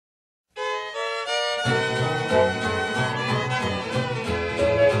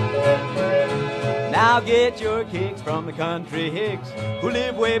Now get your kicks from the country Hicks, who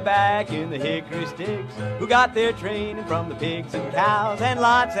live way back in the hickory sticks, who got their training from the pigs and cows and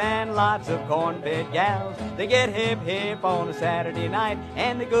lots of corn-fed gals. They get hip-hip on a Saturday night,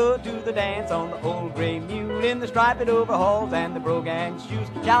 and they go to the dance on the old gray mule in the striped overalls and the brogan shoes.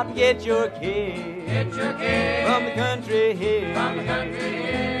 Shout and get your kicks from the country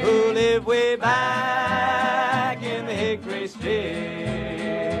Hicks, who live way back in the hickory sticks.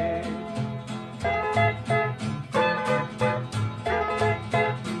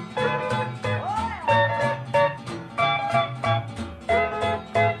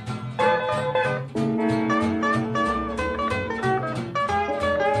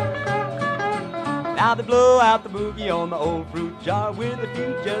 Now they blow out the boogie on the old fruit jar with the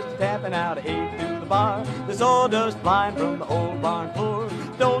feet just tapping out of 8 through the bar. The sawdust flying from the old barn floor.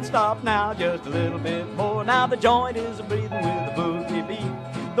 Don't stop now, just a little bit more. Now the joint is a-breathing with the boogie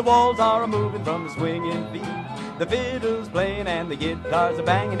beat. The walls are a-moving from the swinging feet. The fiddle's playing and the guitars are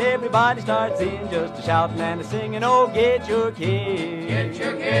banging. Everybody starts in just a-shouting and a-singing. Oh, get your kids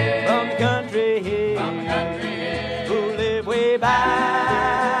from the country Hicks, who live way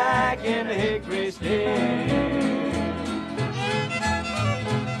back in the hickory sticks.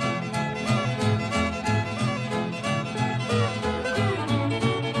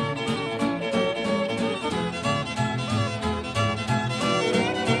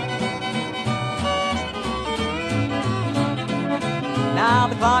 Now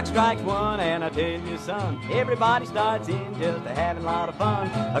the clock strikes 1 and I tell you son, everybody starts in just having a lot of fun.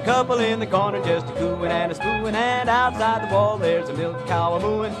 A couple in the corner just a cooing and a spooing, and outside the wall there's a milk cow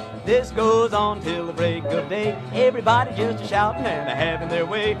a-mooing. This goes on till the break of day, everybody just a-shouting and a-having their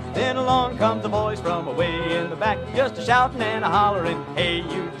way. Then along comes a voice from away in the back, just a-shouting and a-hollering, hey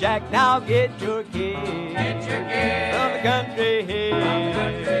you Jack, now get your kids from the country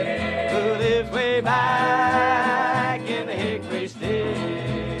Hicks, who lives way back